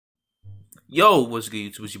Yo, what's good,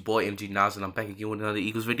 YouTube? It's your boy MG Nas, and I'm back again with another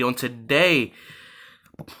Eagles video. And today,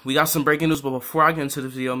 we got some breaking news. But before I get into the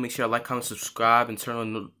video, make sure you like, comment, subscribe, and turn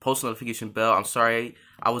on the post notification bell. I'm sorry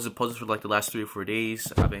I wasn't posting for like the last 3 or 4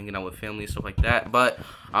 days. I've been hanging out with family and stuff like that. But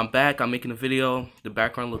I'm back. I'm making a video. The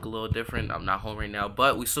background look a little different. I'm not home right now,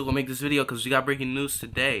 but we still gonna make this video because we got breaking news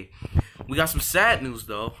today. We got some sad news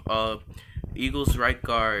though. Eagles right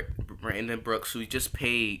guard Brandon Brooks, who we just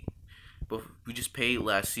paid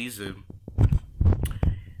last season.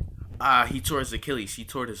 He tore his Achilles. He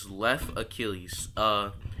tore his left Achilles.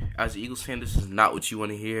 As an Eagles fan, this is not what you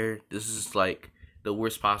want to hear. This is like the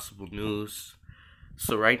worst possible news.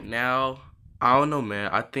 So right now, I don't know, man.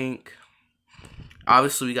 I think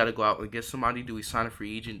obviously we gotta go out and get somebody. Do we sign a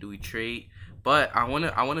free agent? Do we trade? But I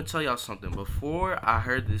wanna tell y'all something. Before I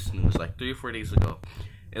heard this news, like 3 or 4 days ago,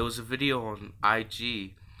 it was a video on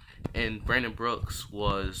IG, and Brandon Brooks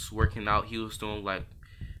was working out. He was doing like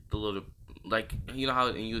the little, like, you know how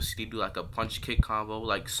in UFC they do like a punch kick combo,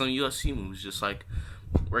 like some UFC moves, just like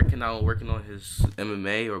working on his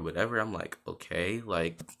MMA or whatever. I'm like, okay,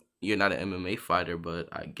 like, you're not an MMA fighter, but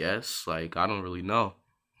I guess, like, I don't really know.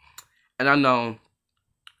 And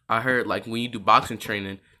I heard like when you do boxing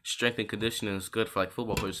training, strength and conditioning is good for like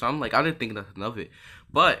football players. So I'm like, I didn't think nothing of it.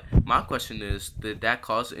 But my question is, did that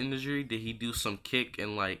cause injury? Did he do some kick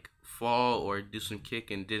and like fall, or do some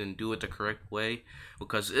kick and didn't do it the correct way?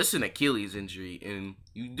 Because it's an Achilles injury and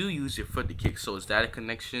you do use your foot to kick. So is that a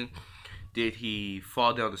connection? Did he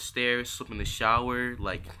fall down the stairs, slip in the shower?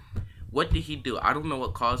 Like, what did he do? I don't know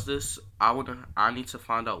what caused this. I need to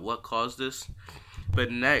find out what caused this.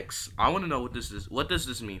 But next, I want to know what this is. What does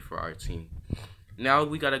this mean for our team? Now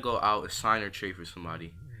we gotta go out and sign or trade for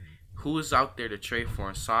somebody. Who is out there to trade for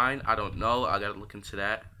and sign? I don't know. I gotta look into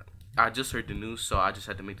that. I just heard the news, so I just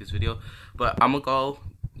had to make this video. But I'm gonna go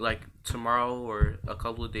like tomorrow or a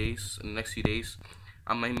couple of days, in the next few days.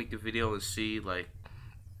 I might make a video and see like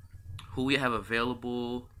who we have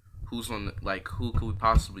available, who's on the, like, who could we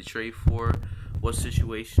possibly trade for, what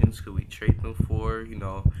situations could we trade them for. You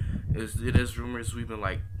know, it is rumors we've been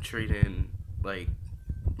like trading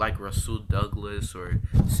like Rasul Douglas or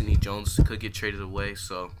Sidney Jones could get traded away.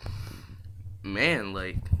 So man,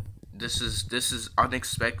 like, this is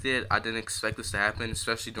unexpected. I didn't expect this to happen,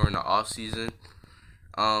 especially during the off season.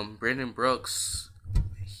 Brandon Brooks,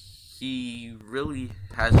 he really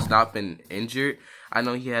has not been injured. I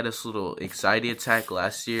know he had this little anxiety attack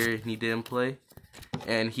last year and he didn't play.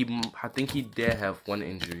 And I think he did have one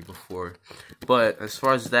injury before. But as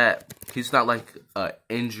far as that, he's not like a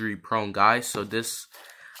injury prone guy. So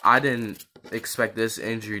I didn't expect this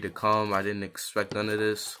injury to come. I didn't expect none of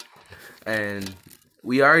this. And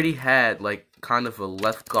we already had like kind of a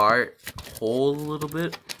left guard hole a little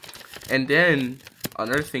bit. And then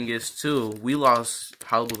another thing is too, we lost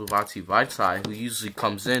Halabudavati Vaitai, who usually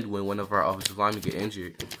comes in when one of our offensive linemen get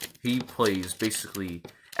injured. He plays basically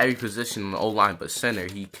every position on the O-line but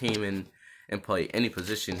center. He came in and played any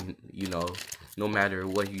position, you know, no matter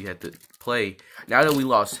what he had to play. Now that we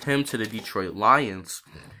lost him to the Detroit Lions,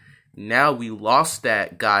 now we lost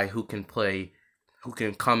that guy who can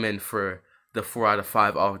come in for the 4 out of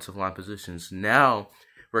 5 offensive line positions. Now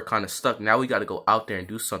we're kind of stuck. Now we got to go out there and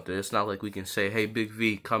do something. It's not like we can say, hey, Big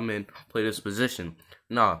V, come in, play this position.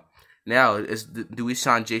 No. Now, do we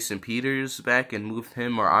sign Jason Peters back and move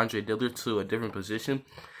him or Andre Dillard to a different position?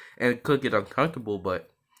 And it could get uncomfortable, but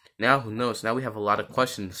now who knows? Now we have a lot of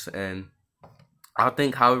questions. And I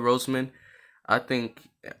think Howie Roseman, I think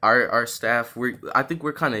our staff, I think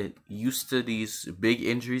we're kind of used to these big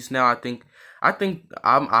injuries now.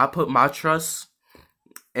 I put my trust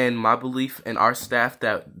and my belief in our staff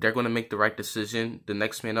that they're going to make the right decision, the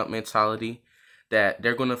next man up mentality, that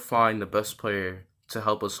they're going to find the best player to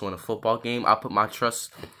help us win a football game. I put my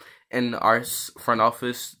trust in our front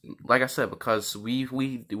office, like I said, because we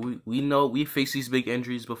know we faced these big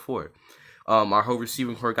injuries before. Our whole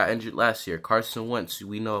receiving core got injured last year. Carson Wentz,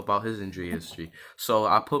 we know about his injury history. So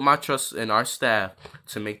I put my trust in our staff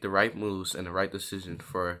to make the right moves and the right decision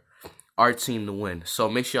for our team to win. So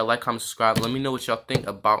make sure y'all like, comment, subscribe. Let me know what y'all think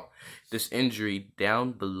about this injury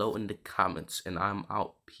down below in the comments. And I'm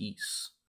out. Peace.